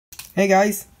Hey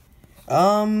guys,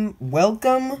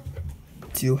 welcome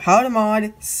to How to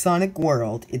Mod Sonic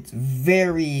World. It's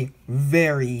very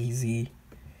easy.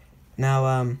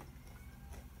 Now,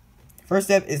 first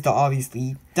step is to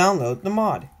obviously download the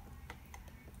mod.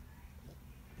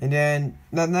 And then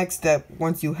the next step,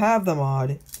 once you have the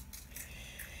mod,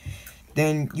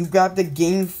 then you grab the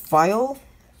game file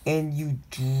and you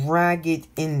drag it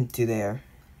into there.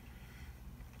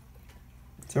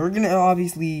 So we're gonna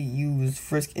obviously use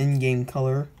Frisk in-game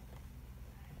color.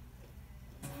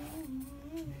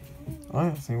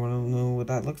 Honestly, I want to know what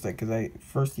that looks like because I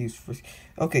first used Frisk.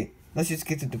 Okay, let's just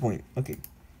get to the point. Okay.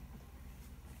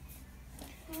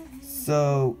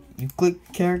 So you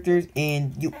click characters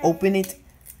and you open it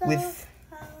with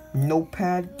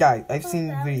Notepad. Guys, I've seen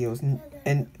videos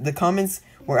and the comments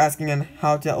were asking on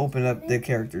how to open up the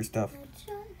character stuff.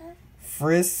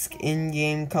 Frisk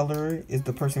in-game color is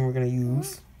the person we're gonna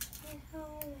use.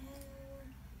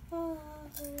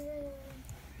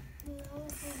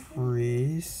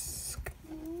 Frisk.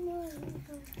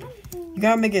 You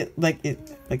gotta make it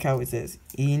like how it says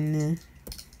in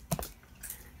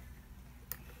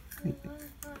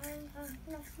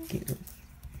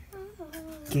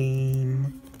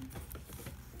game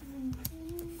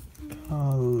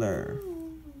color.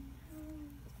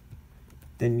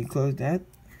 Then you close that.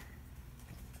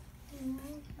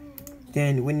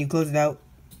 Then when you close it out,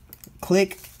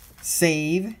 click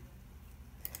save,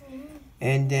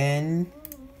 and then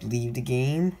leave the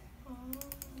game,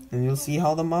 and you'll see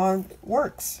how the mod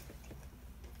works.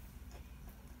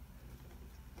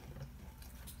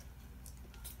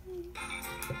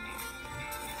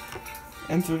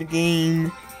 Enter the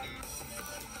game.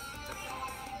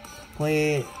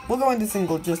 Play it. We'll go into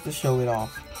single just to show it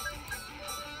off.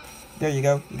 There you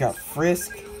go. You got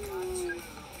Frisk.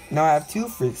 Now I have two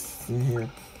Frisks in here.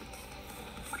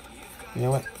 You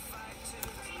know what?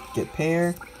 Get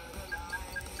pair.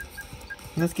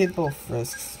 Let's get both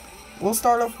Frisks. We'll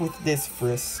start off with this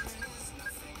Frisk.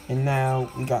 And now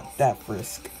we got that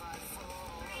Frisk.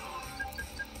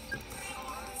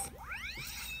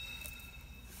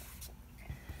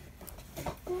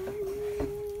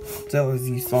 So as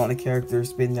you saw the character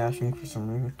spin dashing for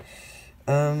some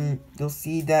reason, you'll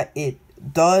see that it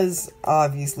does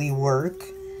obviously work.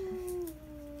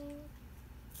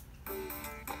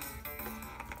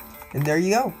 And there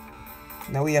you go.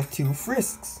 Now we have two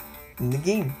Frisks in the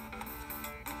game.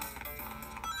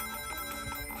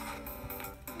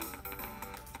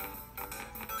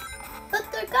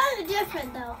 But they're kind of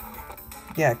different though.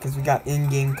 Yeah, because we got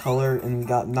in-game color and we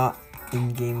got not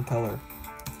in-game color.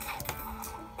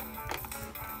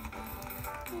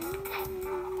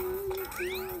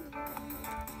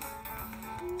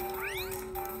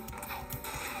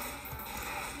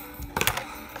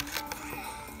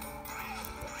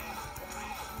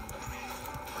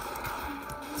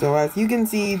 So as you can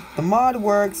see, the mod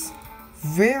works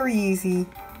very easy.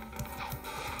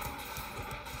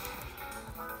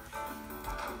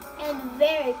 And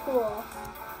very cool.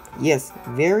 Yes,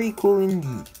 very cool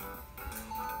indeed.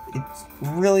 It's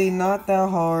really not that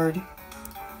hard.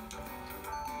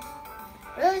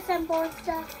 Really simple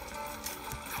stuff.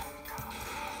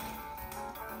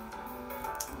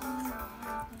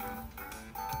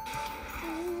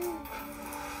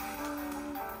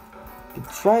 You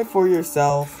can try it for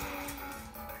yourself.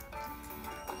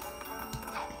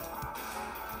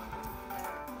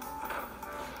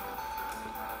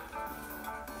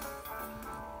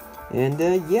 And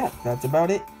yeah, that's about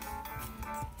it.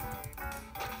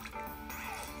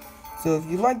 So if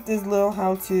you like this little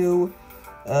how-to,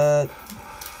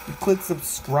 click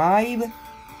subscribe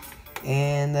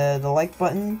and the like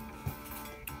button.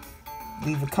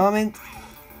 Leave a comment,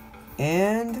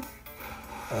 and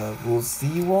we'll see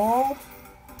you all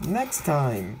next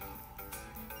time.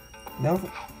 No,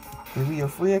 we are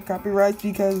free of copyright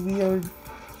because we are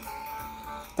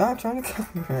not trying to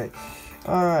copyright.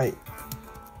 Alright.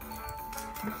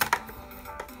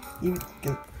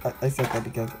 I said that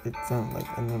because it sounded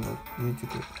like another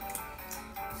YouTuber.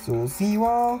 So we'll see you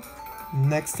all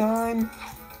next time,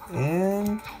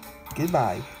 and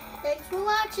goodbye. Thanks for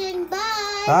watching.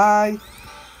 Bye. Bye.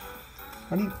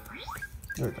 How do you...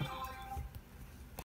 There we go.